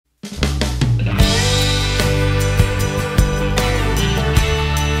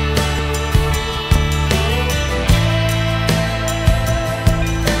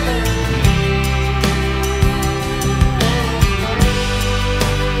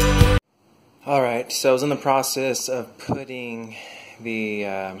Alright, so I was in the process of putting the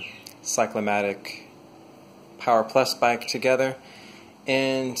Cyclamatic Power Plus bike together,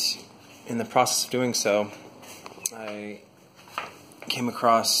 and in the process of doing so, I came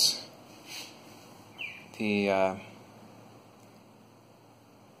across the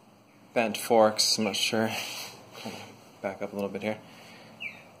bent forks. I'm not sure. Back up a little bit here.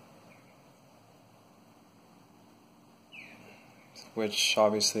 Which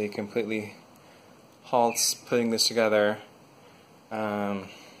obviously completely halts putting this together. So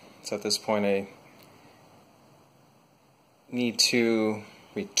at this point I need to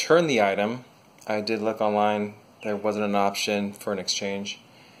return the item. I did look online. There wasn't an option for an exchange.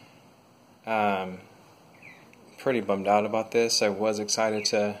 Pretty bummed out about this. I was excited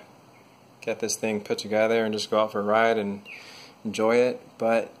to get this thing put together and just go out for a ride and enjoy it,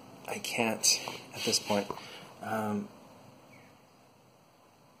 but I can't at this point.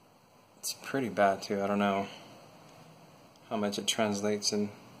 It's pretty bad too. I don't know how much it translates in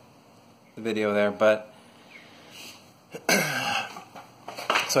the video there, but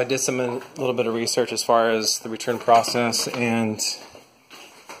so I did a little bit of research as far as the return process, and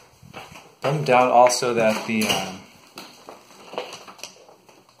I'm doubt also that the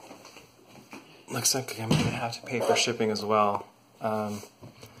looks like I'm going to have to pay for shipping as well,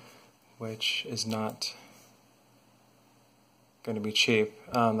 which is not going to be cheap.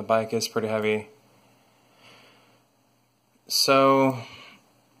 The bike is pretty heavy. So,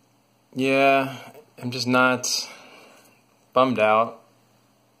 yeah, I'm just not bummed out.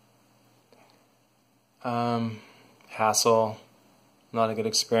 Hassle, not a good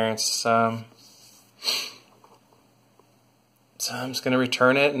experience. So I'm just going to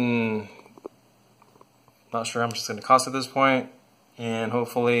return it, and not sure how much it's going to cost at this point, and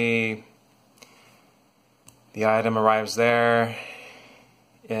hopefully the item arrives there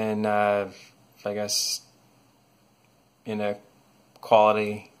in, I guess, in a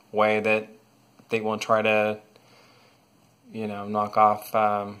quality way that they won't try to, knock off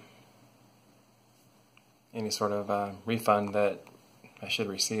any sort of refund that I should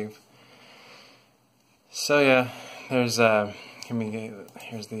receive. So yeah, here's the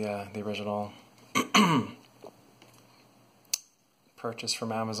original purchase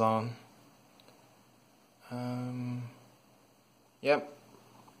from Amazon. Yep.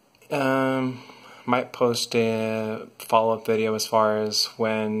 Might post a follow-up video as far as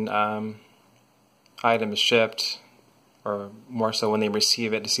when item is shipped, or more so when they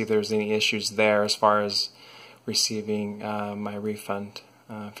receive it, to see if there's any issues there as far as receiving my refund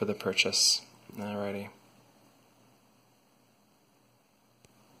for the purchase. Alrighty.